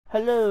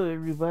Hello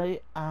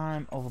everybody,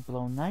 I'm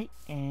Overblown Knight,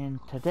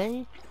 and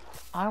today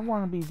I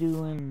want to be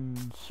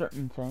doing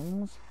certain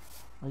things,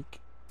 like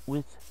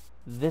with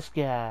this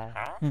guy.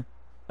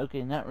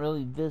 Okay, not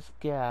really this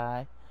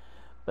guy,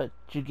 but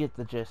you get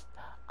the gist.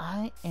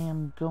 I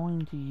am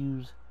going to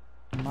use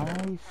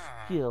my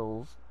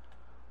skills.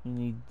 We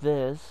need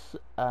this.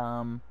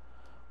 We're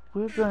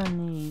gonna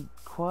need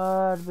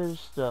quite a bit of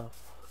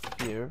stuff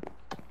here.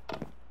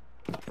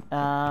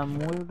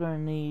 We're gonna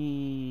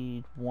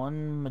need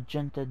one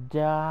magenta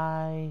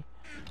dye.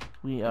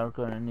 We are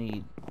gonna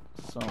need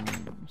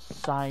some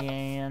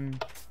cyan.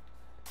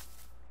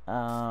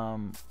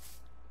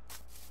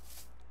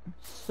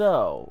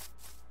 So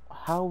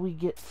how we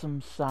get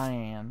some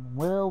cyan?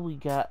 Well,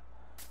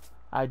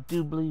 I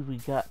do believe we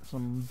got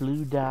some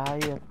blue dye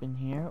up in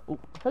here. Oh,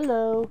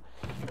 hello.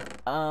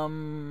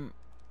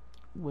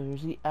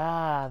 Where's he?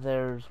 Ah,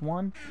 there's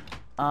one.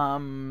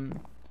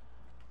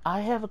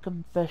 I have a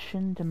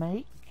confession to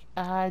make.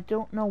 I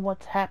don't know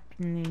what's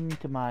happening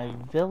to my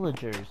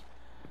villagers.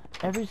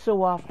 Every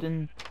so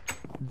often,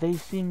 they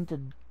seem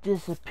to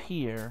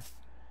disappear.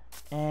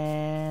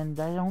 And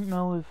I don't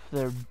know if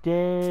they're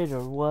dead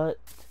or what.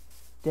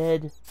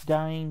 Dead,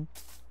 dying,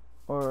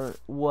 or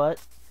what.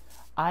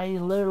 I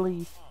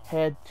literally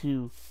had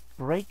to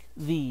break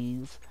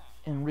these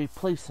and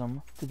replace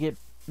them to get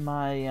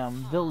my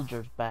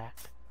villagers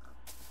back.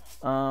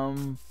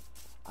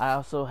 I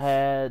also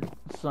had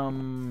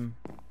some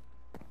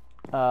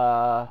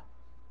some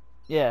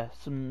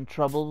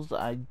troubles.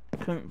 I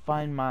couldn't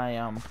find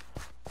my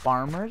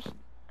farmers.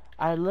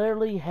 I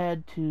literally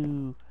had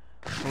to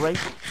break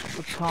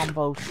the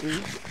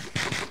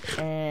composters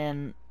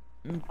and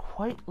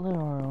quite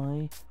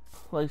literally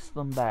place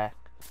them back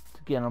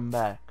to get them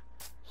back.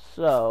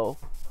 So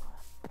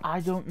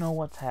I don't know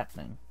what's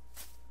happening.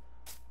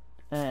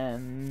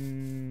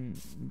 And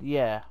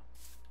yeah.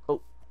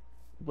 Oh,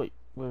 wait.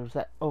 Where's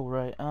that? Oh,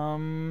 right.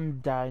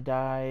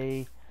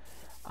 Dye.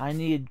 I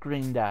need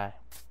green dye.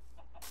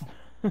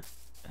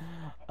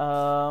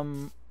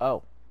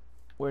 Oh.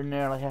 We're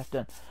nearly half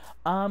done.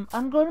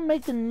 I'm going to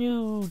make a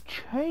new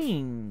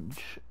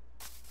change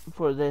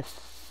for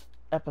this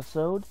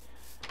episode.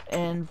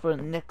 And for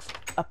the next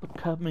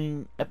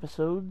upcoming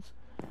episodes.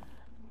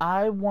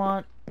 I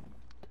want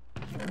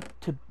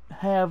to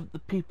have the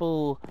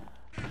people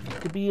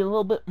to be a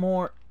little bit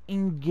more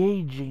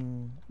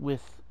engaging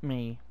with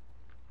me.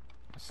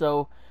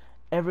 So,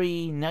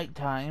 every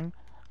nighttime,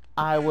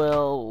 I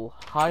will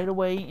hide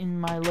away in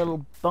my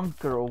little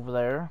bunker over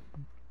there.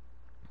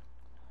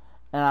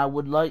 And I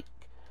would like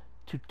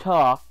to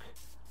talk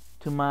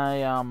to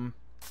my,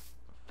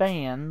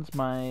 fans,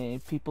 my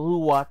people who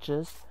watch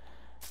us.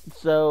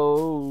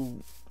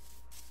 So,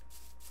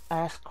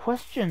 ask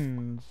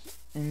questions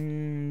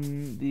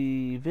in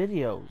the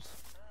videos.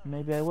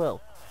 Maybe I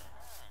will.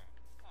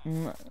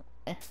 Well,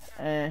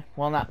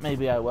 not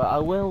maybe I will. I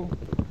will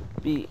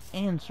be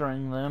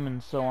answering them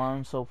and so on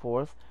and so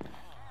forth.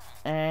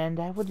 And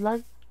I would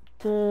like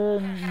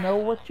to know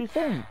what you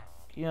think.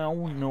 Know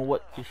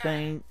what you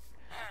think.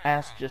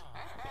 Ask just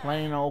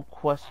plain old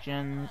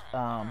questions.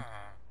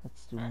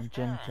 Let's do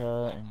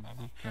magenta and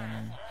we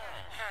can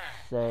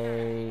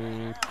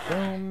say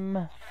boom.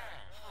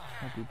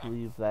 I do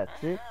believe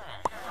that's it.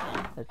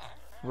 Let's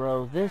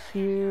throw this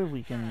here.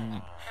 We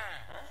can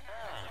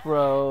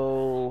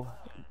throw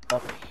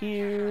up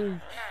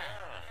here.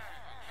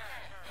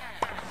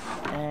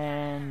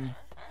 And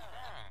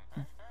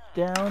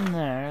down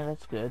there,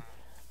 that's good.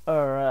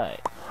 Alright.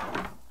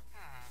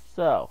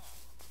 So,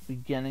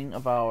 beginning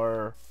of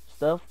our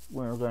stuff,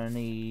 we're going to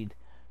need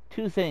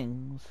two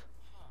things.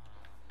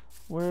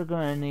 We're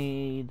going to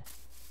need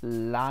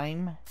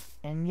lime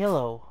and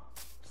yellow.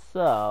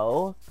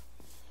 So,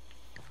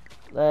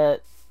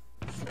 let's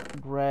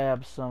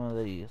grab some of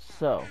these.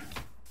 So,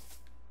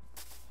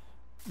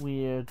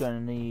 we're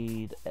going to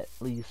need at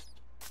least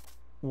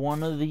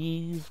one of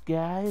these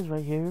guys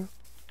right here.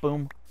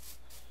 Boom.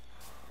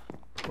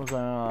 We're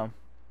gonna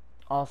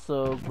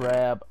also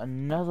grab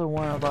another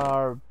one of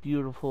our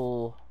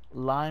beautiful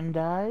lime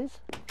dyes.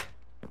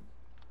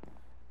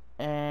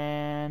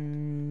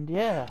 And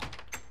yeah.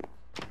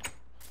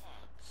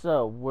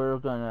 So we're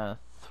gonna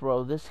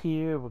throw this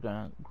here. We're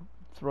gonna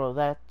throw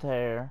that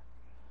there.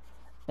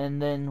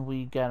 And then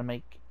we gotta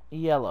make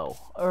yellow.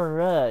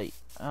 Alright.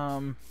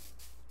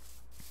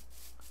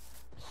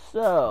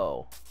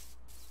 So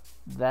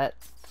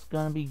that's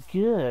gonna be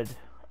good.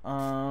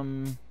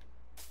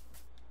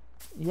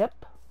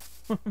 Yep.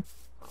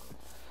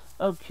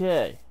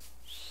 Okay,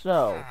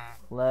 so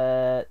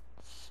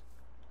let's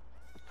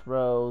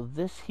throw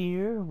this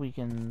here. We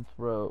can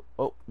throw.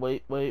 Oh,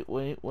 wait.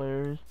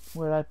 Where'd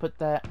I put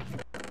that?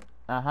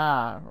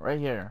 Aha, right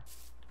here.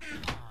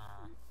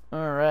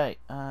 Alright,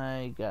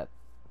 I got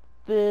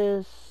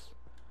this.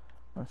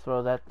 I'm gonna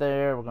throw that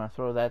there. We're gonna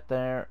throw that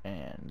there,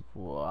 and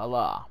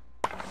voila.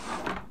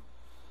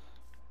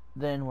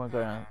 Then we're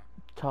gonna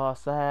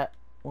toss that.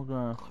 We're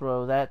gonna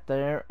throw that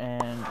there,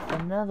 and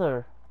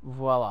another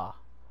voila.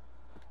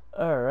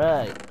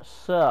 Alright,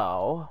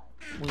 so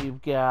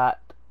we've got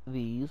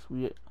these.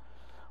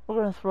 We're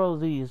gonna throw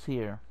these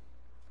here.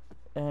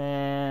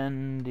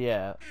 And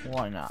yeah,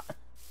 why not?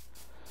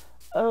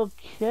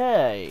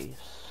 Okay,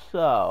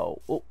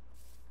 so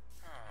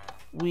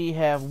we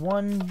have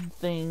one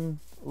thing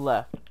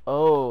left.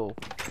 Oh,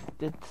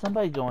 did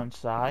somebody go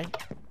inside?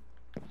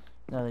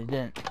 No, they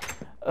didn't.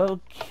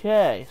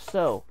 Okay,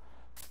 so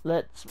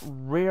let's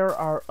rear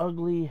our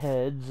ugly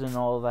heads and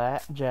all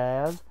that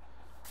jazz.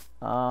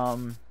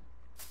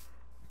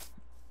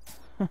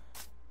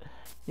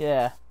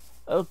 Yeah.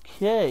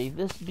 Okay,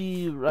 this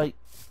be right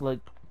like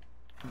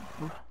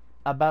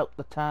about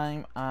the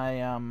time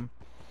I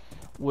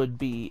would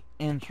be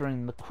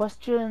answering the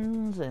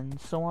questions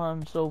and so on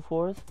and so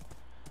forth.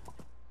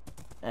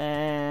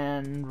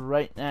 And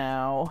right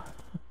now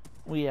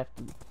we have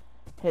to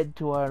head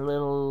to our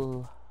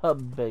little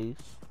hub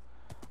base.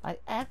 I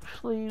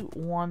actually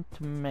want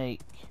to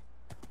make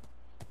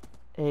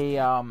a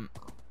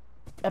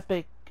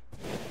epic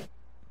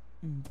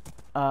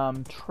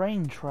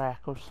train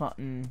track or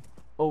something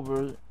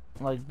over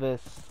like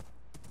this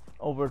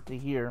over to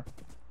here.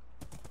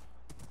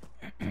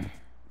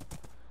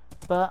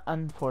 But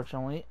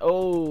unfortunately,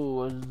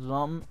 oh,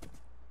 a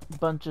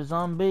bunch of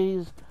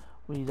zombies.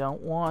 We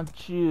don't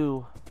want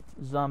you,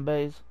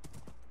 zombies.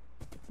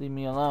 Leave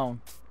me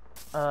alone.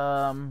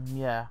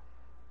 Yeah.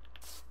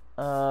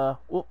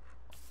 Whoop.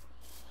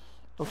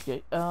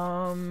 Okay,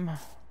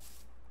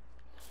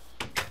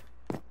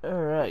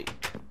 alright.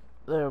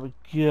 There we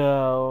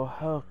go.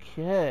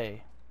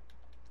 Okay.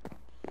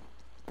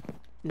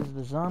 These are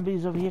the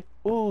zombies over here.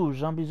 Ooh,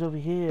 zombies over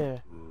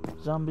here.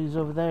 Zombies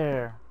over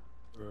there.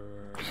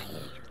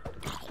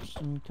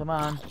 Come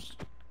on.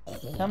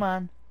 Come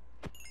on.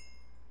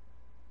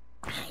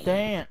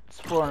 Dance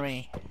for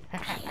me.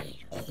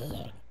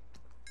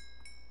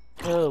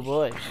 Oh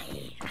boy.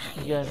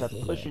 You guys are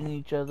pushing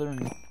each other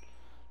and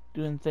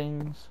doing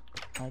things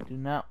I do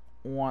not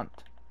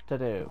want to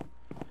do.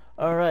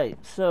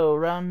 Alright, so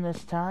around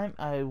this time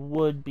I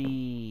would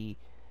be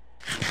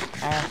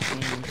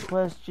asking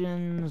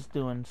questions,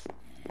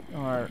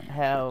 or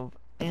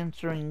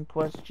answering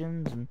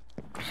questions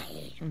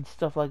and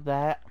stuff like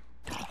that.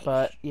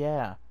 But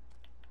yeah.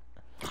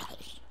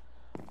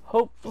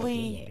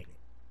 Hopefully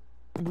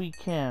we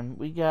can.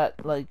 We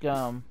got like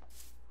I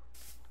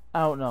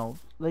don't know.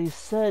 They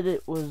said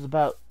it was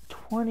about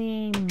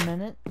 20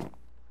 minutes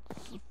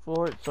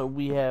for it, so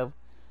we have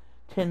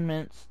 10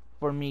 minutes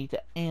for me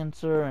to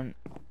answer and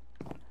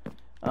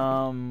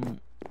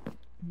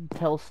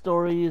tell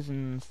stories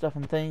and stuff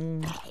and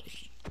things.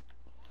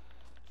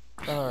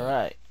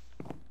 Alright.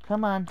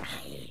 Come on.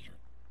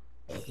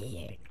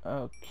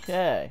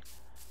 Okay.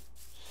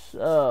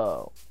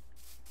 So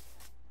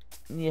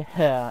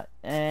yeah,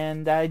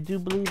 and I do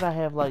believe I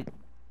have like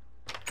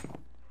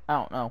I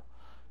don't know,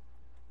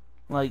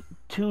 like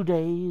 2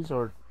 days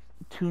or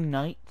 2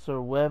 nights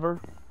or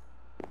whatever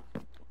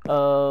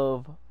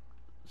of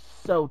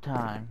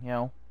time, you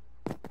know,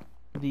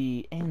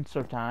 the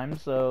answer time.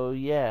 So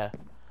yeah,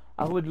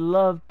 I would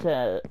love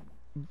to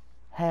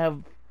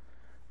have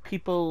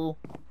people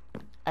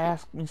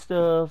ask me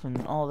stuff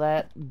and all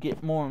that,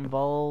 get more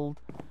involved,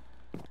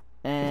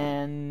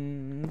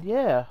 and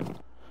yeah.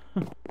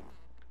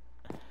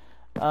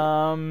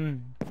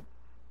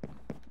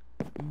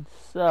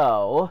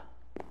 So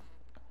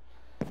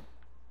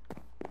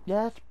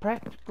that's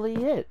practically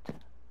it.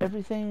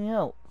 Everything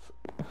else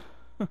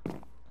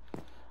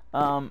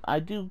I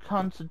do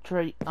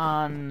concentrate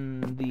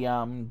on the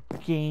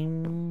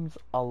games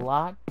a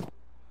lot,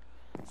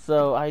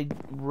 so I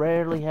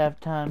rarely have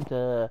time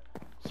to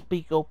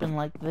speak open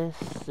like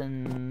this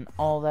and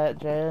all that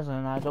jazz,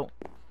 and I don't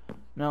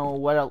know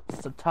what else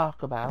to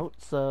talk about,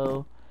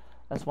 so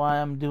that's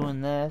why I'm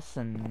doing this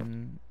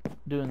and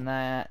doing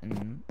that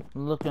and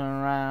looking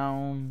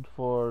around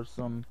for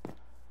some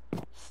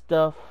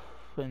stuff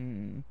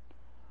and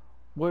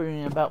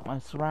worrying about my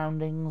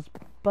surroundings,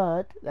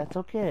 but that's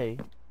okay.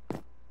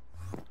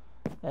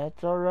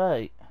 That's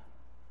alright.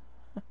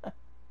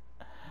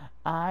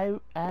 I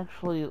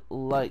actually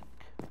like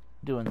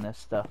doing this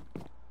stuff,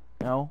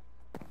 you know?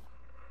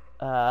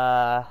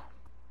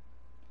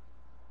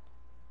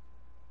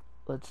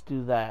 Let's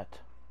do that.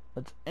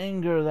 Let's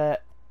anger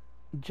that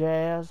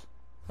jazz.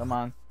 Come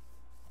on.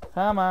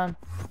 Come on.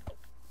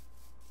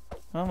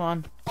 Come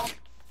on.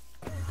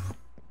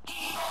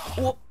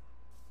 Whoop.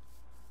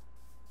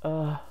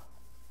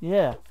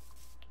 Yeah.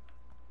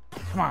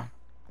 Come on.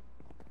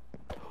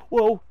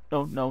 Whoa.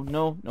 No, no,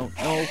 no, no,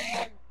 no.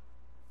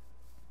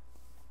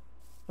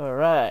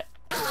 Alright.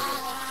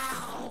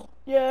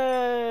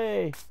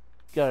 Yay!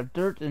 Got a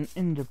dirt and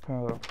ender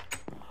pearl.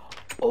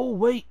 Oh,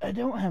 wait, I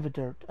don't have a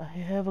dirt. I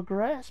have a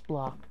grass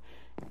block.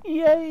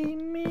 Yay,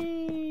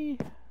 me!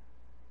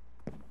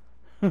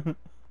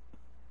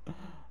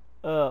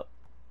 A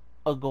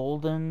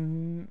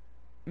golden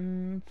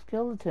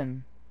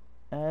skeleton.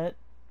 That's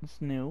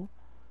new.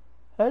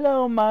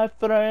 Hello, my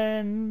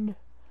friend.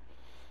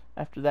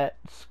 After that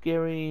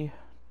scary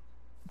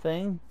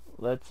thing,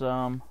 let's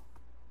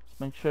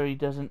make sure he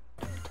doesn't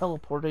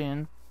teleport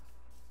in.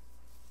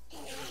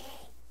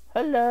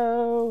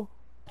 Hello.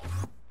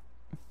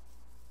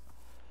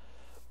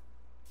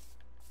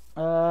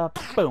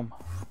 Boom.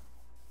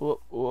 Whoa,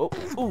 whoa,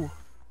 ooh.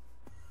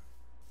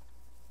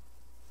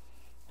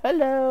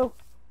 Hello.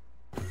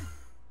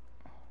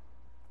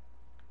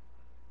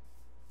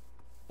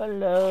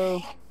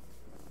 Hello.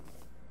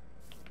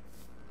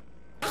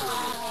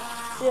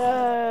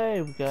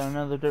 Yay! We got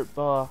another dirt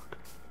block.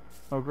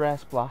 Or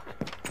grass block.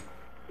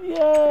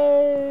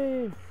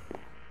 Yay!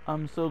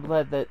 I'm so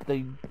glad that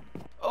they...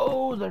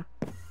 Oh, they're...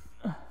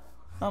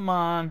 Come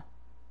on.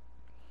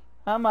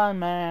 Come on,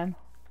 man.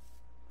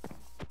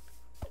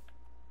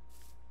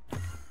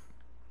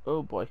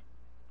 Oh, boy.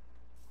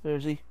 Where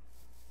is he?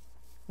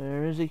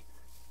 Where is he?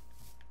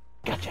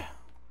 Gotcha!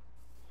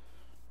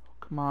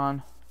 Come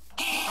on.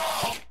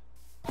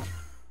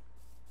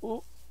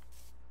 Oh.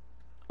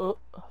 Oh,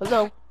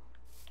 hello.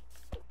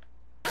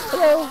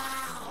 Hello.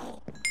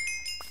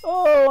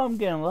 Oh, I'm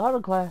getting a lot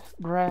of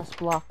grass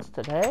blocks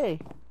today.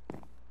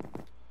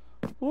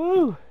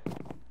 Woo!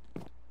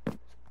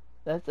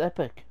 That's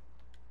epic.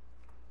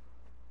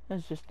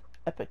 That's just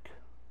epic.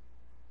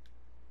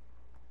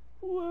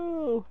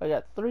 Woo! I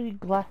got 3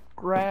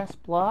 grass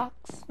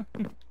blocks.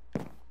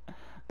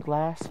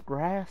 Grass.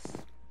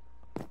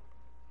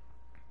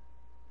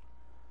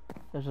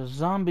 There's a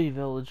zombie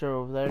villager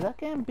over there. That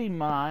can't be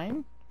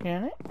mine,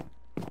 can it?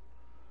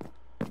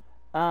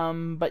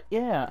 But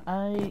yeah,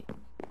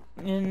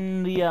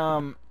 in the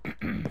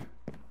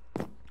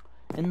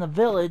in the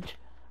village,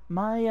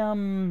 my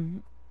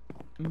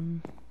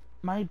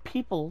my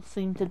people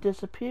seem to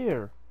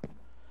disappear.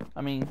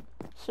 I mean,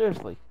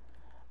 seriously.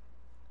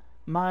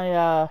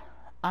 I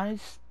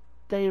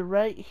stay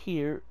right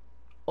here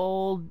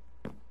all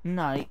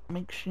night,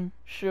 making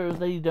sure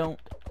they don't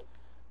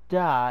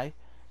die,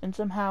 and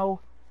somehow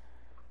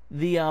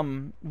the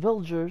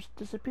villagers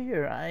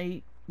disappear.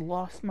 I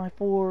lost my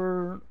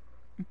 4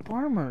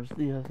 farmers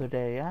the other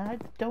day. I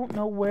don't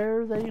know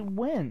where they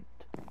went.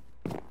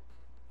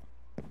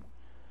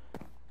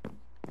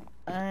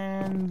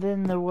 And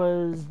then there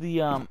was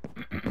the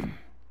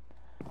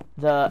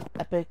the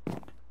epic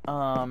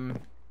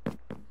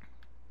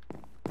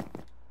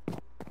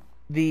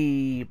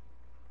the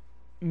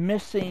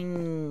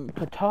missing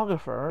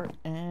cartographer,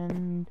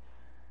 and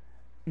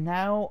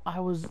now I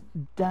was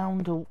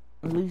down to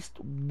at least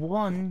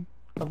one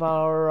of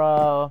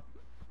our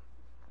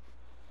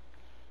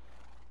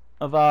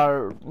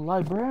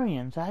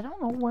librarians. I don't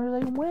know where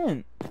they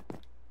went.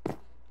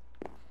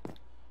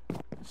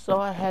 So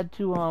I had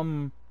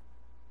to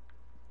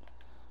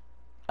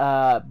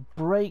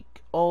break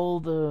all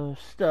the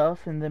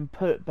stuff and then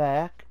put it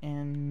back,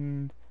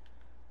 and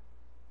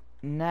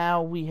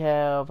now we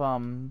have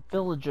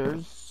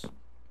villagers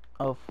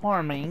of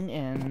farming,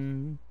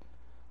 and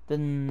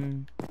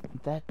then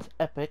that's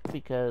epic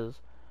because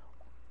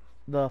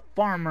the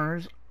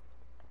farmers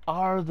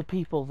are the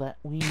people that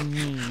we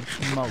need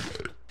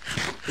most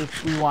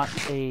if we want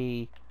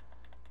a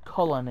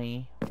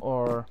colony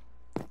or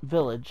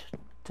village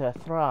to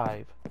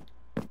thrive.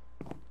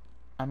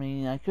 I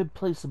mean, I could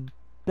place a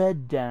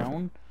bed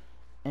down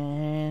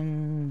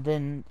and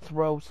then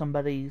throw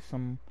somebody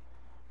some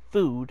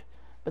food,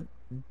 but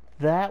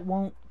that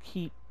won't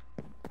keep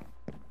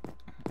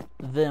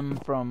them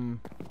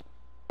from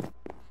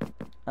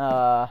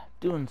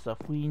doing stuff.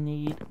 We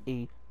need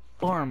a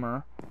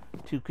farmer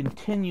to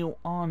continue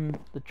on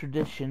the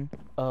tradition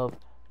of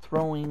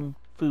throwing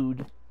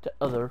food to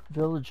other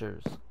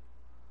villagers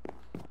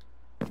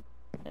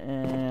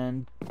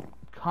and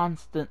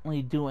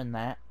constantly doing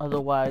that.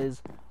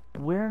 Otherwise,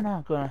 we're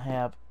not going to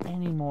have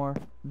any more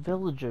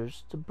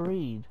villagers to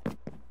breed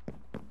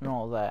and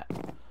all that.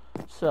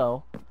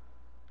 So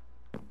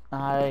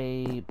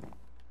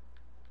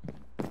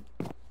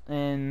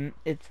and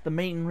it's the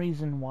main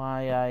reason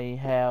why I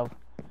have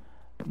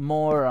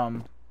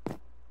more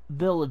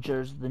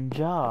villagers than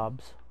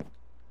jobs,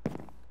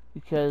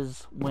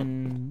 because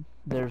when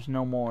there's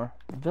no more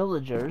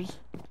villagers,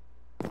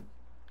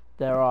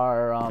 there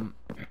are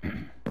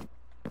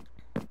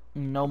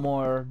no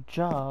more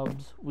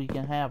jobs we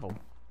can have them.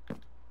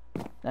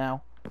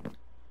 Now,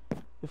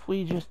 if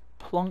we just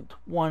plunked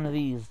one of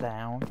these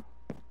down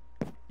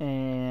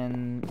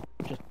and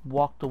just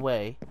walked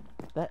away,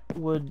 that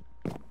would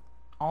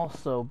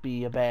also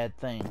be a bad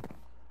thing.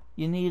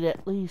 You need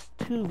at least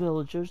 2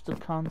 villagers to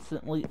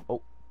constantly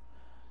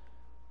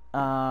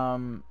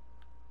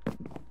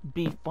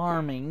be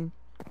farming,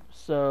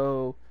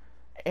 so,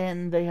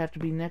 and they have to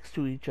be next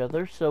to each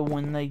other, so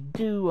when they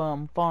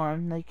do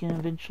farm, they can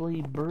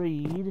eventually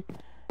breed,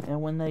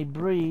 and when they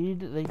breed,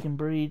 they can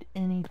breed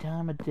any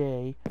time of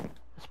day,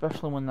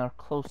 especially when they're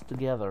close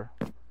together.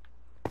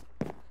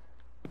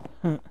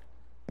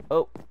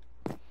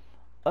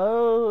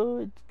 Oh,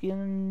 it's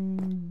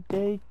getting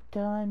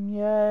daytime,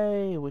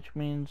 yay, which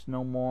means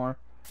no more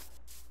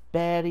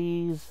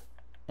baddies,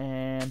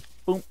 and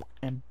boom,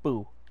 and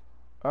boo.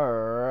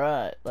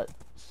 Alright, let's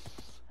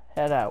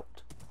head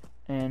out,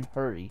 and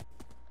hurry.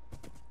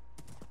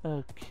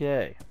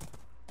 Okay.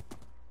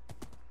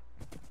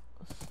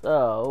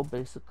 So,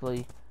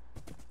 basically,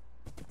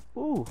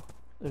 ooh,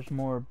 there's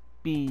more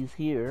bees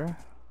here.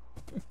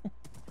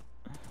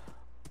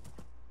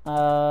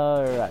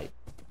 Alright.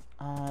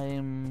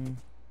 I'm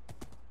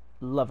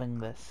loving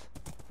this.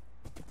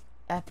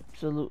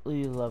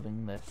 Absolutely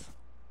loving this.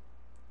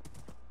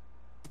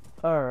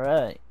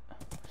 Alright.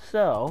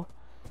 So,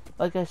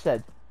 like I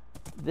said,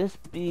 this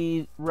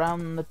be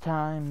around the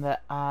time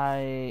that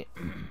I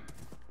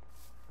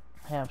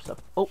have stuff.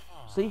 Oh,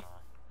 see?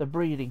 The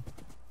breeding.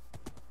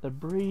 The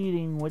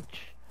breeding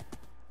which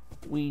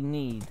we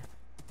need.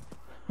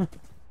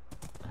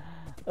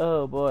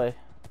 Oh boy.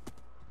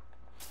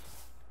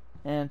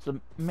 And it's the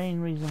main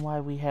reason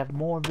why we have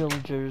more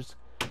villagers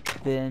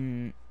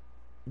than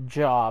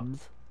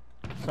jobs.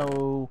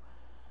 So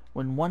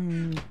when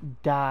one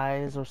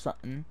dies or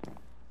something,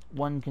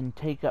 one can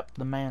take up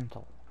the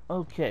mantle.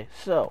 Okay,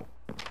 so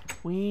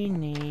we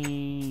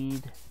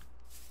need...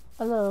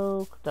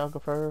 Hello,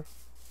 cartographer.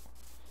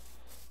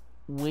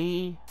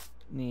 We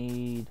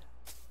need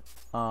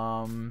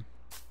stuff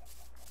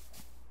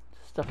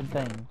and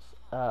things.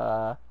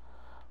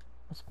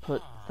 Let's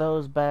put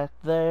those back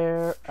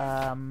there.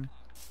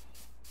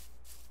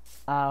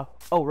 Oh,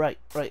 right.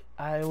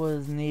 I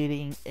was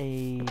needing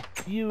a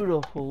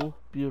beautiful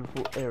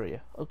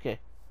area. Okay.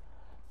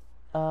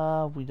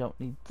 We don't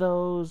need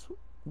those.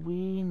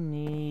 We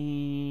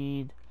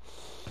need...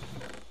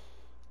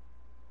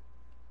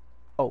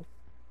 Oh,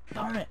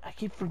 darn it, I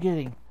keep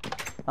forgetting.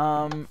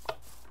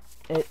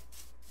 It's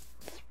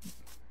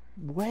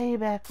way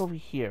back over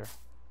here,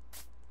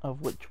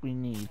 of which we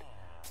need.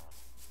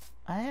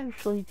 I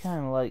actually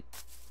kind of like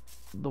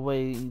the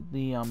way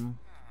the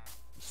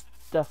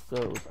stuff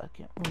goes. I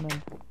can't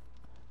remember.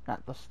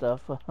 Not the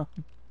stuff.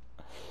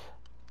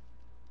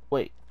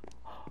 Wait.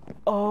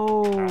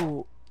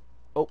 Oh,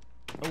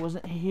 it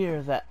wasn't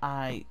here that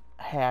I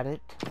had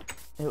it.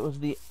 It was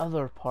the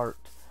other part.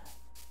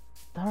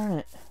 Darn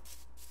it.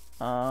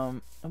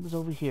 It was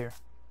over here.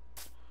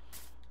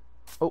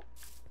 Oh.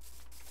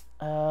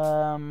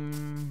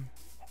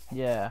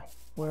 Yeah.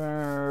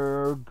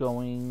 We're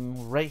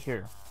going right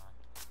here.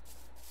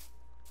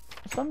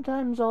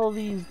 Sometimes all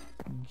these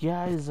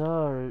guys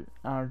are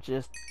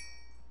just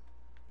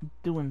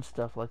doing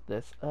stuff like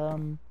this.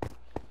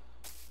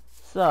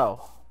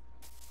 So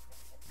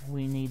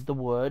we need the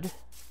wood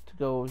to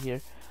go over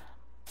here.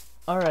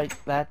 Alright,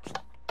 that's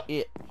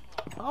it.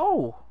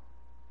 Oh!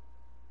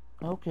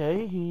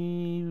 Okay,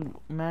 he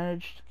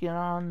managed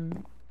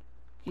to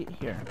get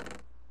here.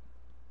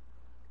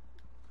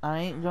 I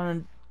ain't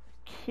gonna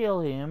kill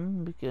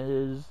him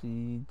because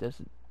he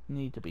doesn't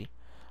need to be.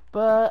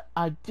 But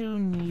I do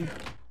need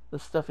the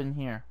stuff in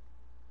here.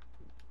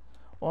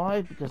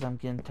 Why? Because I'm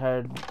getting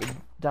tired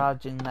of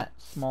dodging that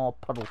small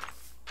puddle.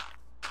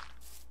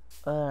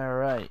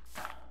 Alright.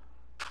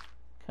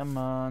 Come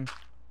on.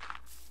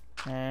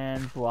 And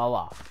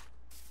voila.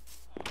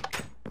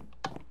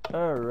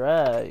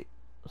 Alright.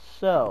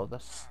 So, the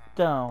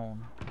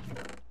stone.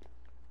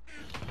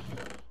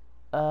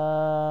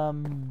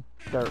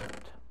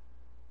 Dirt.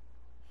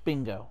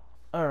 Bingo.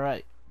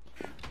 Alright.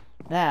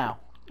 Now,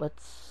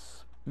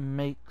 let's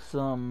make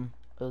some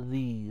of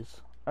these.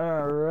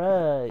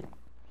 Alright.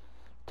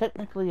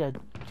 Technically, I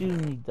do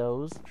need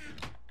those.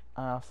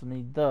 I also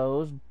need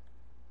those.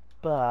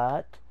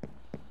 But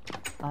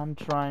I'm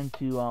trying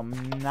to,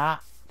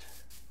 not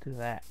do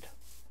that.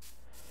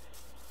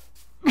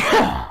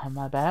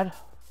 My bad.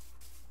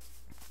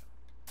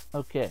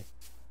 Okay.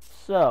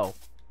 So,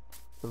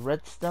 the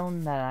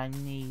redstone that I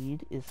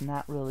need is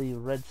not really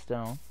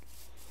redstone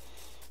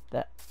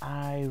that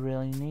I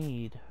really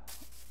need.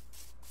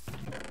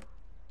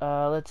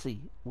 Let's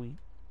see. We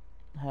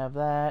have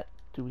that.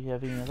 Do we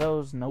have any of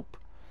those? Nope.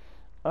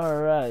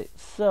 Alright,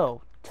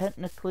 so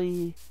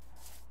technically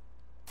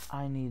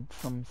I need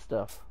some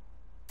stuff.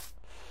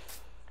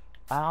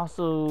 I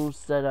also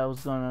said I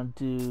was gonna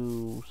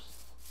do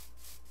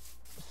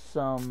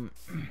some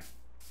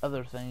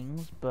other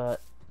things,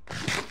 but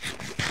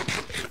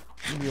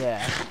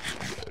yeah.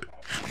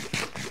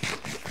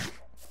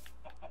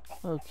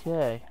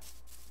 Okay.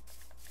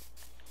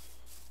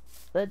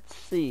 Let's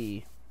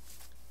see.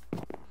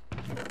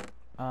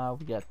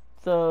 We got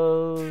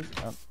those.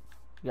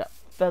 We got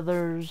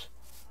feathers.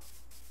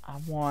 I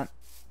want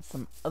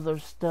some other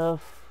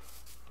stuff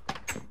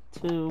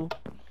too.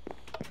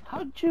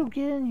 How'd you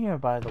get in here,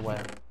 by the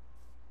way?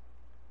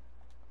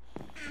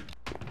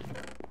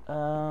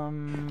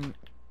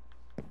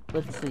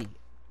 Let's see.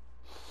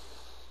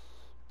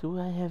 Do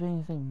I have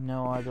anything?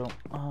 No, I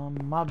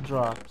don't. Mob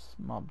drops.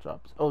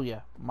 Oh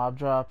yeah, mob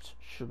drops,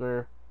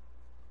 sugar.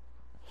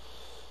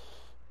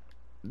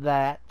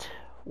 That,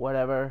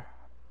 whatever.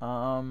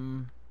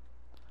 I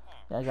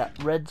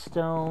got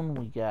redstone.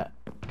 We got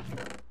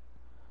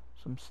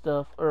some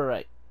stuff.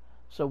 Alright.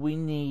 So we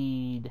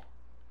need...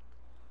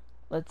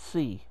 Let's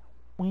see.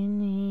 We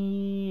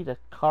need a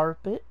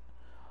carpet,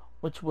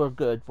 which we're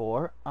good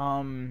for.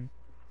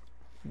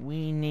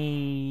 We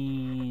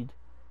need...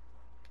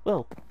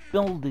 Well,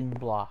 building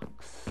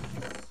blocks.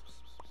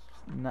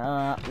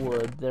 Not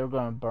wood. They're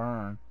gonna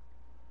burn.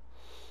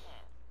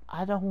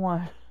 I don't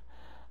want...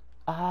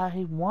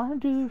 I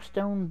want to do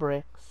stone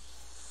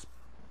bricks,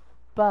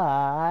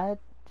 but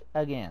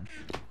again,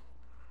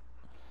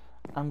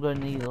 I'm going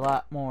to need a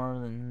lot more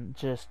than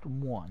just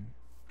one.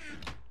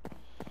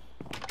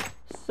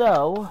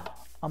 So,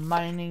 a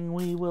mining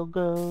we will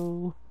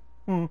go.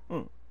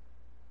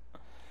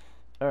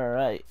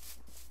 Alright.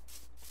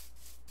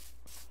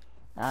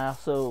 I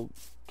also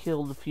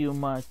killed a few of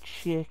my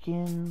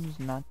chickens,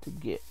 not to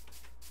get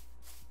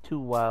too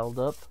wild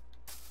up.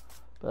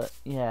 But,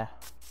 yeah.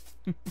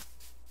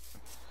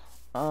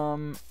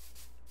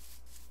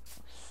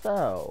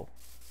 So,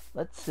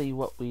 let's see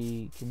what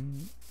we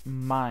can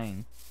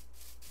mine.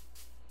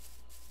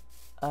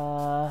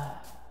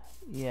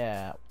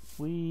 Yeah,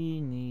 we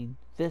need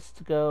this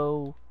to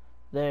go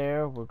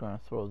there. We're gonna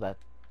throw that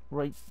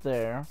right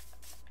there.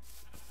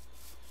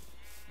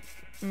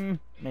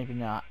 Maybe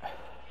not.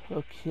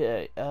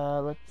 Okay,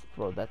 let's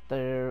throw that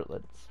there.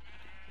 Let's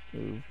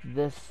move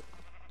this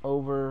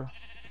over.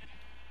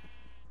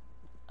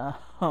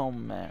 Oh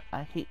man,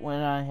 I hate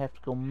when I have to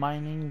go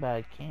mining, but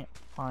I can't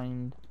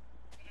find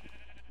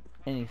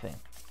anything.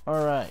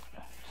 Alright,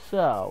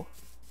 so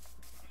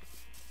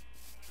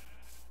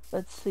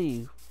let's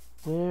see,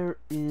 where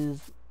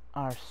is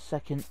our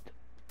second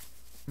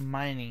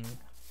mining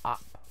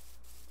op?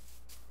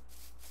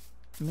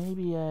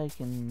 Maybe I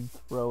can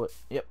throw it.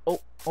 Yep,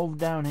 oh,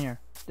 down here.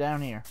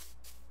 Down here.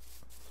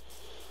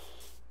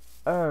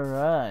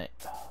 Alright,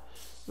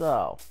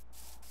 so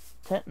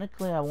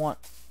technically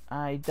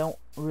I don't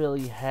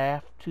really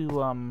have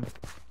to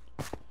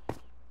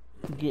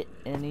get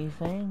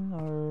anything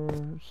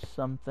or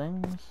some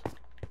things.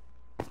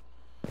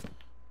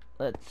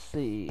 Let's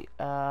see,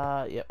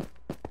 yep,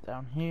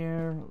 down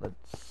here.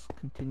 Let's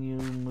continue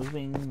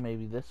moving,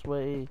 maybe this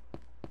way.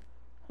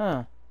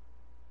 Huh.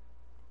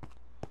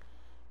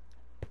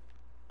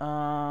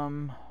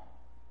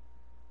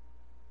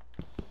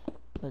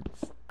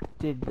 Let's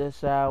dig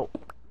this out.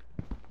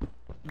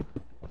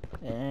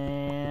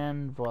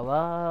 And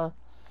voila.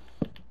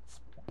 Let's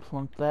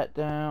plunk that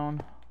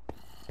down.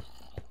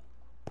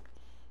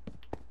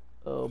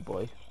 Oh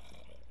boy.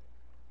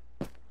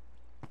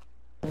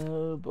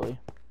 Oh boy.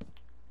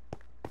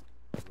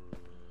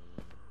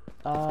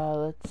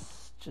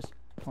 Let's just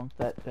plunk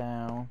that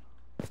down.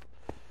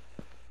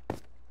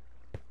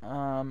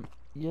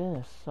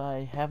 Yes,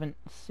 I haven't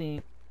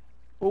seen...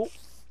 Oh,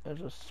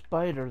 there's a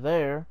spider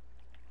there.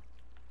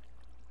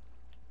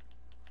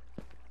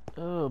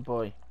 Oh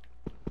boy.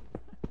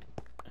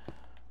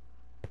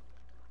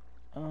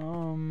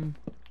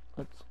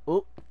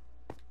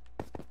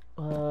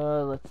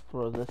 Let's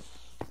throw these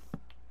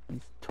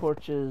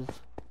torches.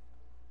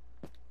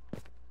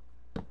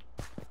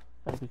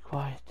 Gotta be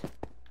quiet.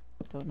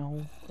 Don't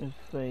know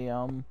if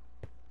a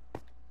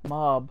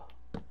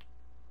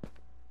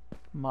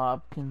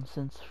mob can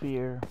sense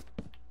fear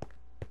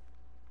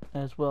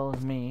as well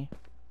as me.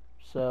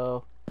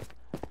 So,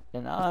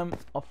 and I'm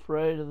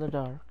afraid of the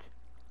dark.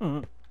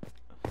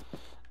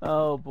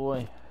 Oh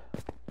boy.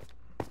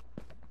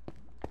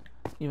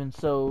 Even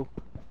so,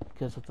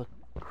 because of the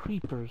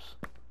creepers.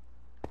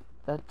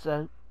 That's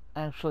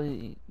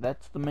actually,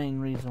 that's the main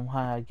reason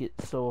why I get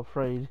so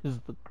afraid, is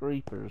the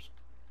creepers.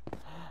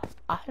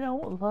 I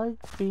don't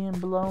like being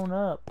blown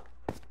up.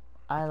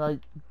 I like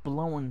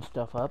blowing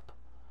stuff up,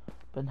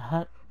 but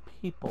not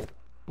people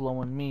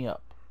blowing me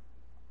up.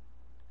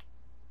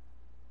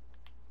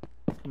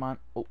 Come on.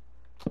 Oh,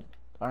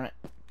 darn it.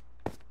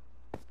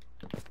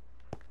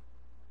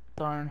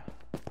 Darn.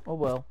 Oh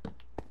well.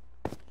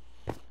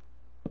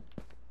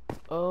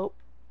 Oh.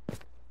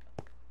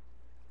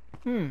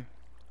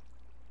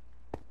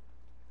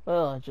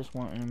 Well, I just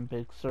went in a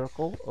big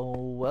circle. Oh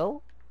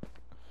well.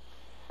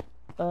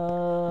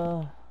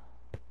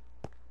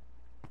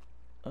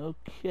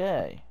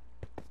 Okay.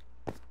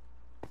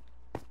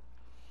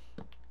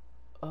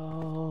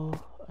 Oh,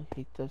 I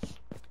hate this.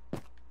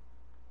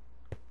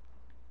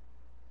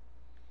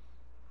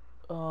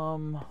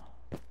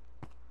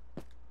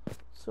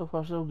 So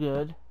far so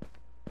good.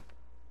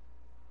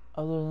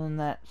 Other than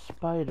that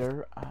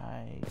spider,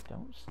 I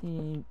don't see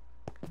any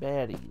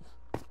baddies.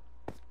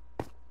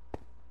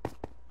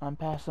 I'm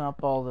passing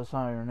up all this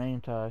iron,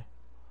 ain't I?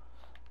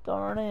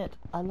 Darn it,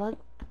 I like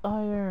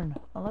iron.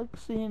 I like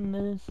seeing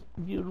this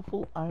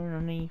beautiful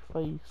irony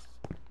face.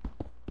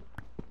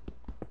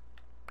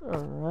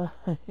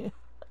 Alright.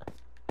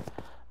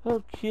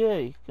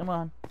 Okay, come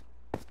on.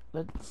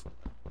 Let's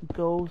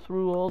go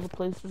through all the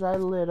places I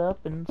lit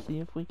up and see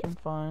if we can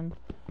find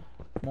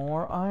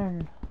more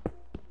iron.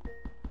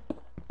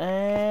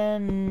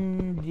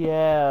 And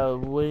yeah,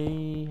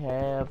 we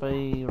have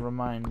a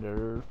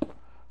reminder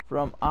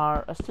from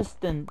our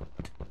assistant,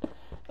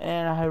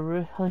 and I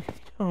really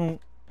don't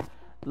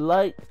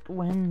like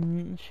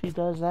when she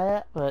does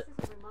that, but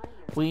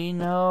we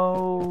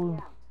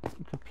know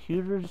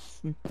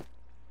computers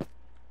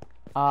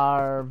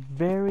are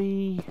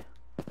very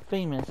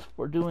famous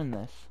for doing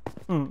this.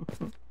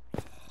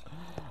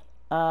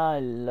 I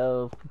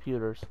love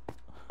computers.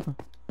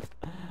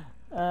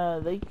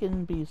 They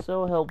can be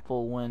so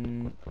helpful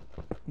when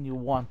you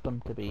want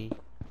them to be,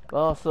 but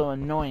also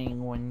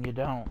annoying when you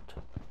don't.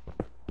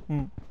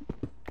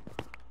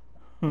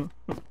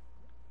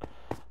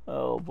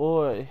 Oh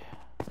boy.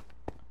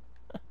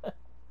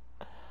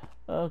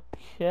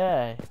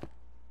 Okay.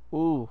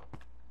 Ooh.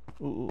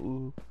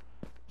 Ooh.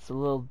 It's a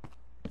little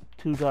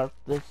too dark,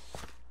 this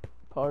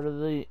part of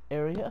the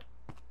area.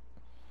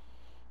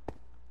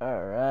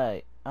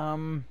 Alright.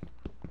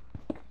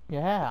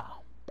 Yeah.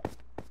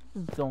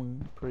 This is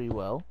going pretty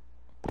well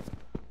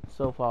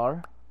so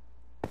far.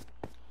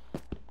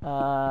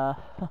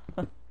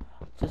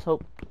 Just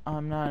hope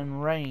I'm not in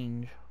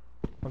range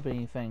of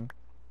anything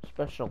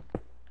special.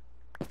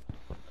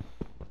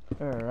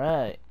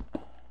 Alright.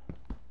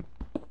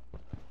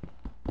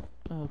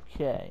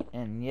 Okay,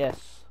 and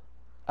yes,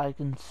 I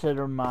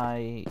consider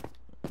my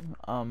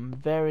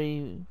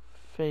very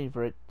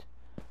favorite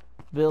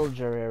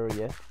villager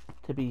area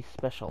to be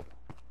special.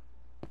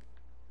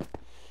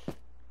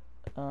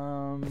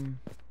 Oh,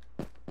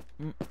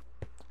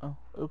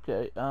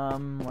 okay,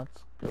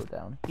 let's go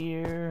down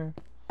here.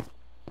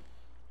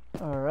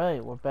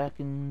 Alright, we're back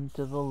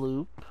into the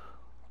loop.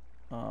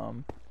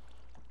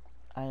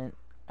 I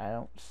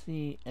don't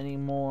see any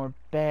more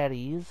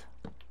baddies.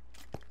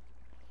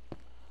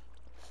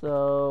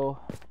 So,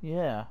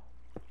 yeah,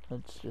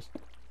 let's just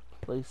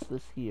place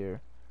this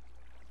here.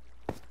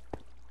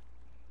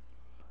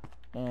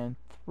 And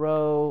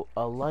throw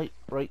a light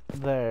right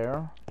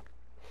there.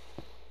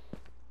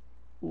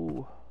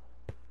 Ooh.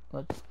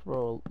 Let's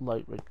throw a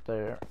light right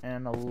there.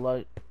 And a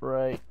light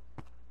right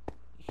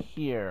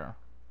here.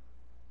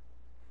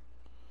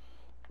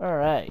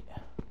 Alright.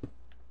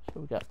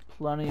 So we got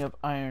plenty of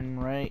iron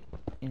right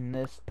in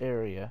this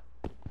area.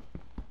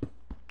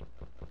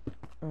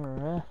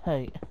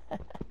 Alright.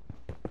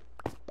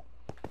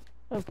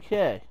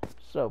 Okay.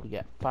 So we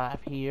got 5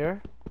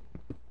 here.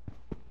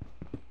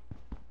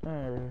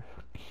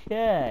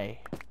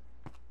 Okay.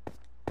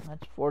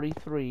 That's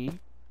 43.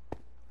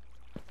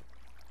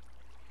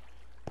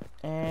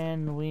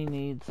 And we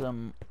need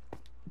some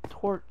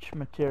torch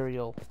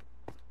material.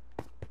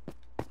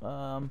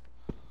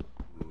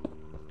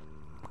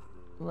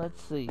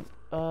 Let's see.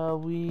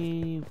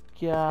 We've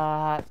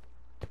got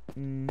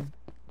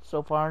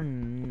so far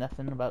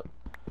nothing about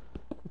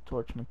the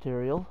torch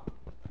material.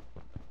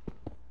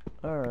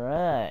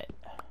 Alright.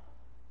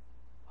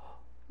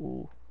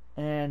 Ooh.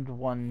 And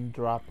 1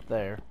 drop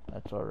there.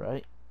 That's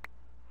alright.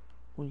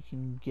 We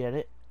can get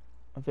it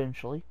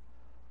eventually.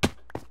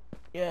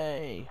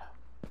 Yay!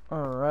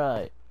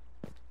 Alright.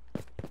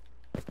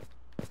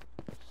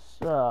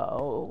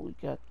 So, we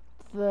got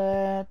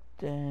that,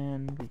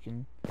 and we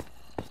can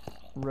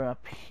run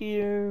up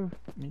here,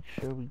 make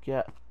sure we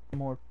got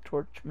more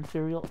torch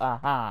material.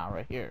 Aha,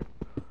 right here.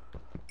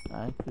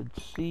 I could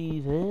see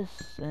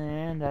this,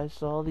 and I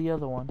saw the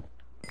other one.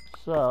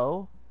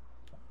 So,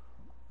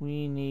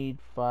 we need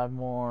 5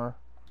 more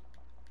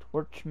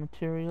torch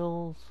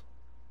materials.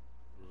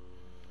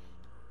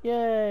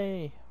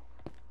 Yay!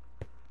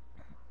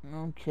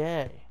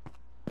 Okay.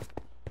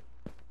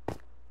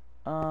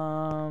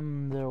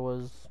 There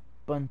was a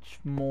bunch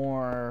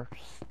more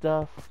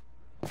stuff.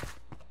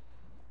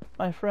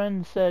 My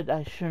friend said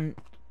I shouldn't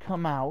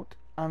come out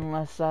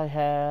unless I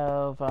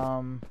have,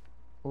 a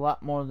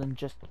lot more than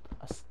just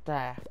a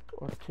stack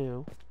or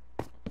 2.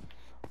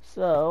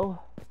 So,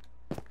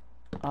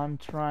 I'm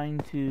trying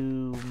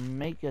to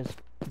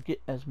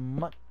get as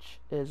much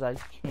as I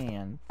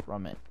can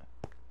from it.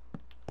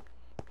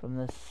 From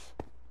this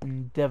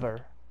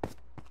endeavor.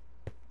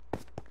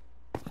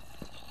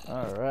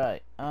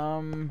 Alright,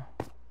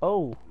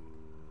 oh,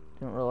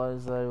 didn't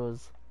realize I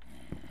was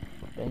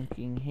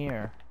banking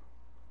here.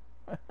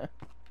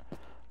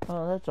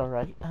 Oh, that's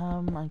alright.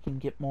 I can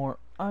get more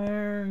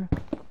iron.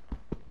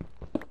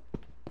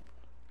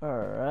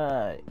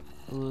 Alright,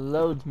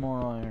 loads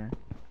more iron.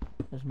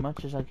 As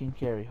much as I can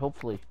carry,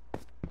 hopefully.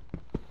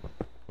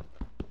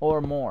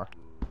 Or more.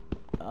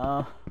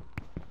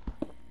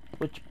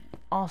 Which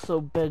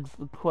also begs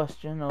the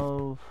question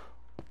of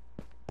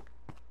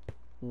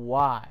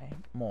why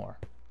more?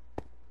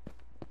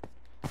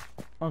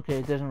 Okay,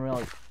 it doesn't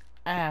really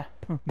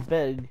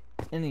beg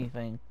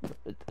anything.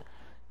 But,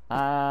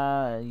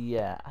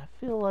 yeah, I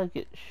feel like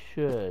it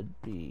should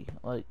be.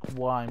 Like,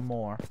 why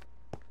more?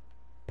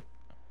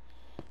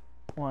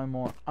 Why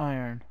more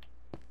iron?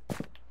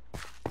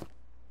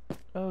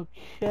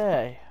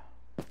 Okay.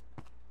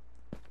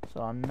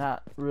 So I'm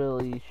not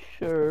really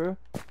sure.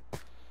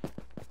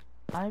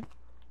 I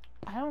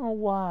don't know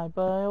why,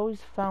 but I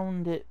always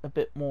found it a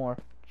bit more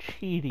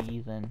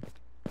cheaty than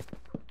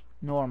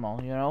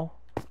normal, you know?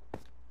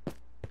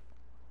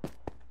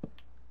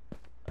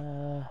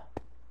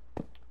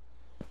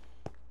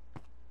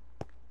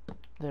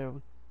 There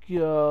we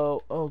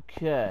go.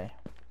 Okay.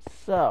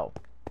 So,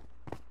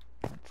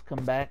 let's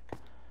come back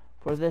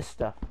for this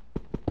stuff.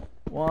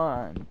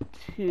 1,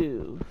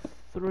 2,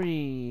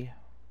 3,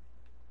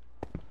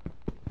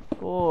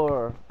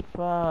 4,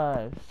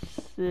 5,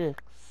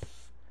 6,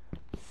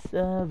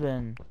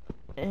 7,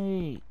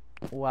 8.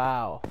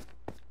 Wow.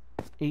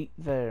 8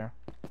 there.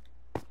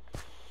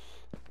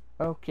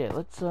 Okay,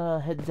 let's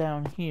head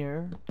down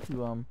here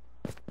to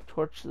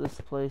torch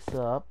this place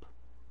up.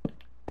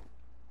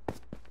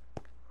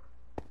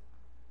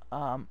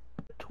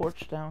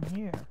 Torch down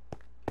here.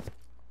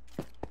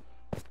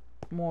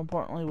 more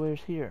importantly,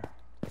 where's here?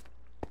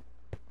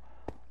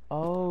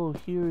 Oh,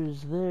 here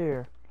is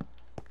there.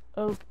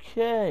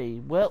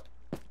 Okay, well,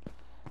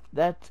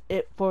 that's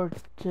it for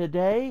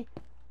today.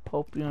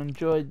 Hope you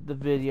enjoyed the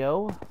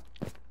video.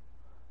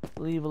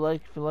 Leave a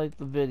like if you liked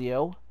the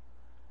video.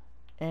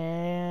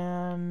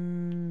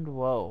 And,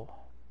 whoa.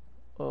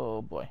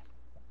 Oh boy.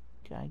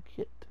 Can I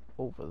get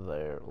over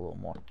there a little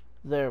more?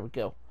 There we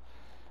go.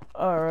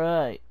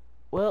 Alright.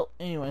 Well,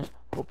 anyways,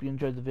 hope you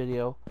enjoyed the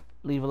video.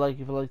 Leave a like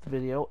if you liked the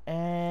video.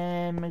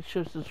 And make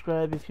sure to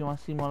subscribe if you want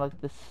to see more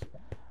like this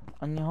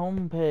on your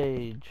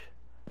homepage.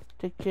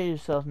 Take care of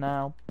yourself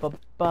now.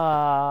 Bye-bye.